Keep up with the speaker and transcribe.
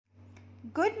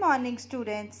Good morning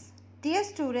students. Dear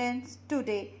students,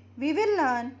 today we will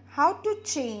learn how to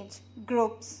change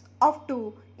groups of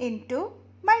 2 into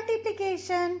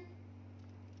multiplication.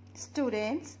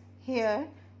 Students, here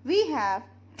we have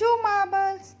 2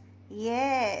 marbles.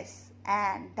 Yes,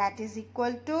 and that is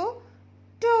equal to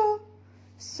 2.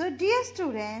 So dear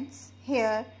students,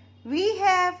 here we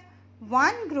have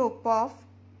one group of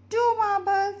 2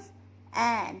 marbles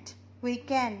and we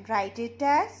can write it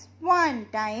as 1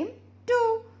 time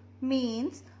 2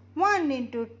 means 1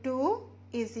 into 2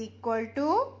 is equal to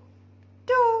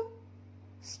 2.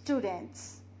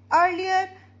 Students, earlier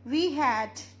we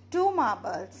had 2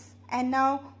 marbles and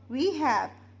now we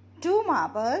have 2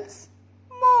 marbles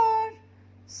more.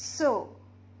 So,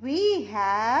 we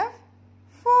have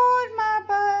 4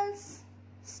 marbles.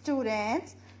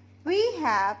 Students, we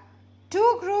have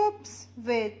 2 groups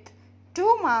with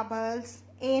 2 marbles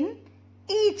in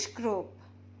each group.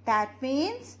 That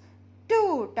means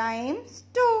 2 times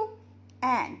 2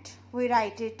 and we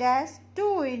write it as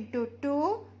 2 into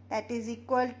 2 that is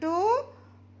equal to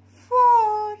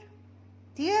 4.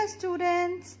 Dear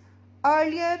students,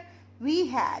 earlier we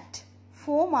had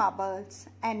 4 marbles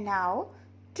and now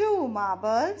 2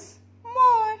 marbles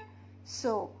more.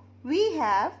 So we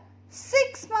have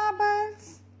 6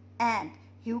 marbles and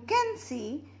you can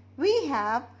see we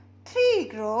have 3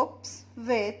 groups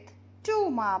with 2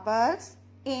 marbles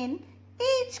in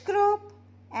each group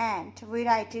and we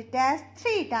write it as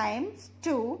 3 times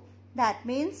 2 that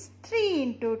means 3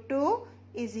 into 2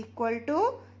 is equal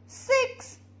to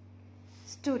 6.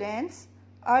 Students,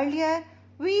 earlier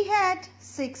we had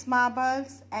 6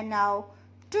 marbles and now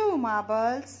 2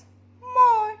 marbles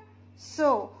more.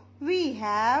 So we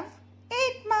have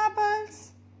 8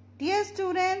 marbles. Dear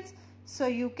students, so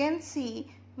you can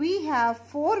see we have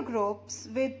 4 groups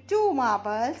with 2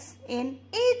 marbles in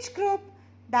each group.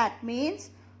 That means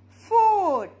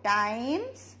 4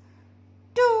 times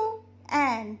 2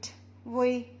 and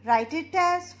we write it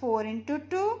as 4 into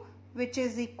 2 which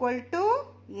is equal to,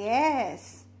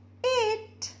 yes,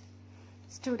 8.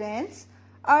 Students,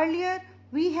 earlier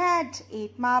we had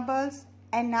 8 marbles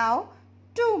and now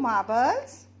 2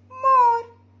 marbles more.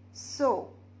 So,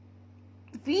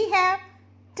 we have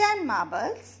 10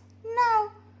 marbles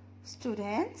now.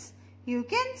 Students, you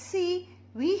can see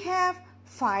we have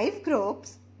 5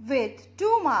 groups with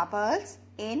 2 marbles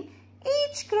in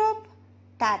each group.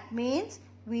 That means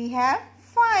we have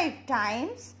 5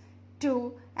 times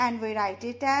 2 and we write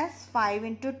it as 5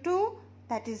 into 2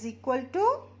 that is equal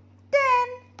to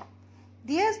 10.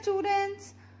 Dear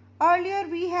students, earlier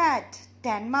we had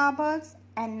 10 marbles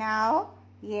and now,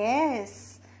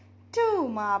 yes, 2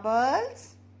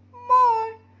 marbles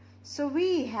more. So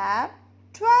we have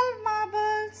 12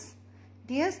 marbles.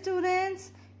 Dear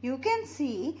students, you can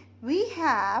see we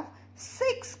have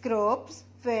 6 groups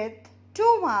with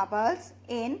 2 marbles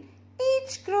in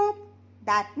each group.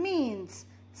 That means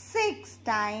 6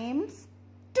 times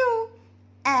 2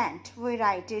 and we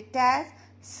write it as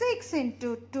 6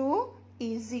 into 2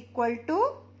 is equal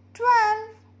to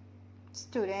 12.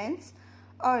 Students,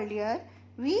 earlier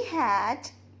we had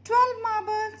 12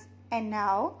 marbles and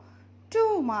now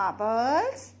 2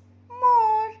 marbles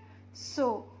more.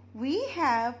 So, we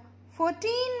have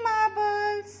 14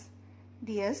 marbles.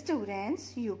 Dear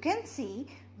students, you can see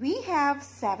we have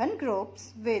 7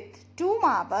 groups with 2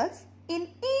 marbles in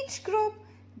each group.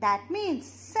 That means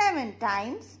 7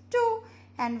 times 2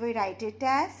 and we write it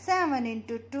as 7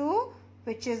 into 2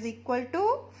 which is equal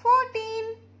to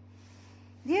 14.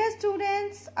 Dear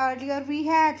students, earlier we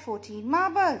had 14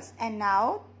 marbles and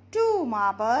now 2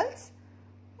 marbles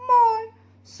more.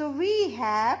 So we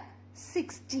have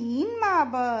 16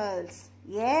 marbles.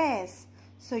 Yes.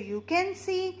 So you can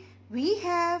see we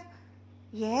have,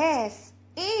 yes,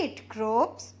 8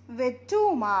 groups with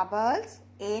 2 marbles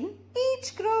in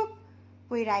each group.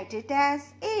 We write it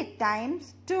as 8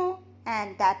 times 2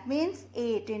 and that means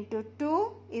 8 into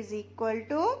 2 is equal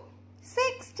to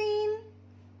 16.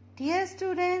 Dear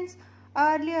students,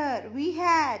 earlier we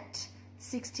had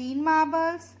 16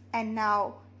 marbles and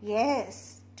now,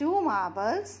 yes, 2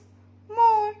 marbles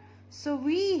more. So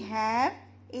we have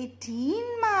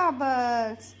 18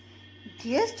 marbles.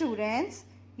 Dear students,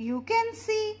 you can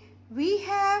see we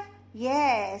have,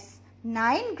 yes,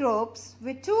 9 groups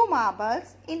with 2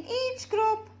 marbles in each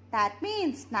group. That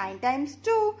means 9 times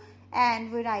 2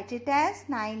 and we write it as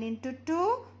 9 into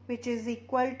 2 which is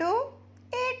equal to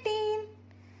 18.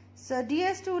 So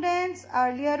dear students,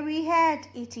 earlier we had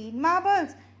 18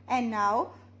 marbles and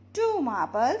now 2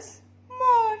 marbles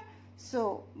more.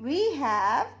 So we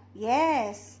have,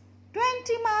 yes,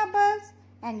 20 marbles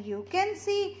and you can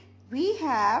see we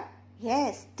have,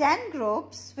 Yes, 10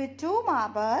 groups with 2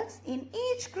 marbles in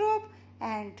each group,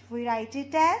 and we write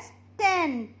it as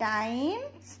 10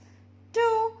 times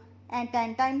 2, and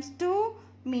 10 times 2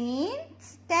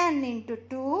 means 10 into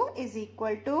 2 is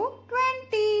equal to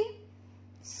 20.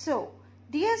 So,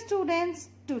 dear students,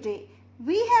 today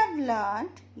we have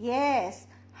learnt, yes,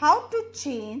 how to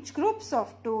change groups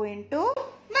of 2 into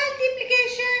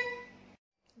multiplication.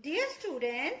 Dear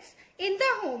students, in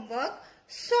the homework,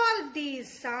 solve these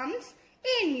sums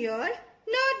in your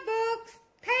notebooks.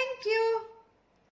 Thank you.